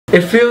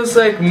It feels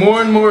like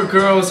more and more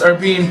girls are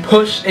being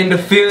pushed into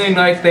feeling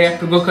like they have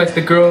to look like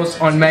the girls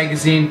on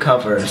magazine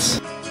covers.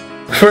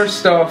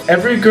 First off,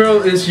 every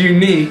girl is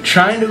unique.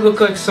 Trying to look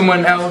like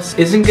someone else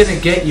isn't gonna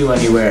get you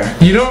anywhere.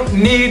 You don't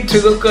need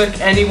to look like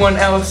anyone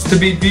else to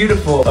be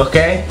beautiful,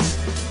 okay?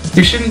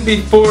 You shouldn't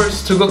be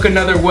forced to look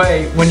another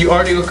way when you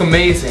already look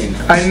amazing.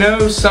 I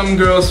know some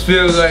girls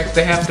feel like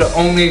they have to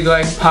only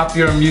like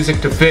popular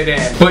music to fit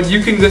in, but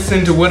you can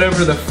listen to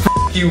whatever the f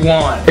you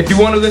want. If you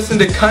want to listen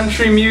to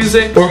country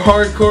music or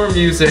hardcore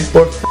music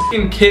or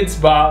f***ing kids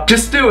bop,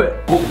 just do it.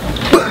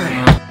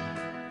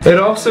 It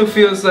also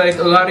feels like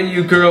a lot of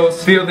you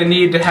girls feel the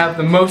need to have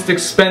the most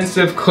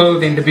expensive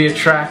clothing to be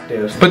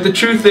attractive. But the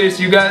truth is,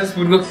 you guys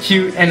would look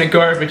cute in a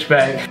garbage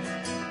bag.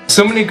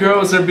 So many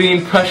girls are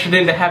being pressured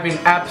into having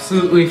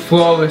absolutely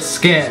flawless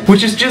skin,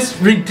 which is just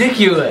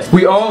ridiculous.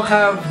 We all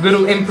have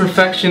little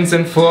imperfections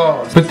and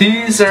flaws, but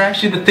these are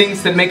actually the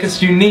things that make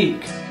us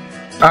unique.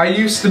 I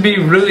used to be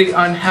really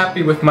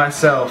unhappy with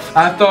myself.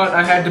 I thought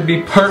I had to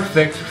be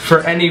perfect for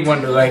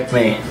anyone to like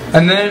me.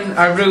 And then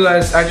I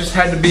realized I just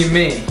had to be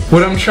me.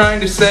 What I'm trying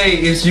to say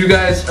is you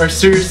guys are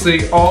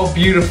seriously all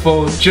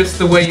beautiful just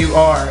the way you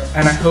are,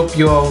 and I hope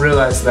you all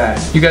realize that.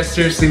 You guys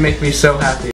seriously make me so happy.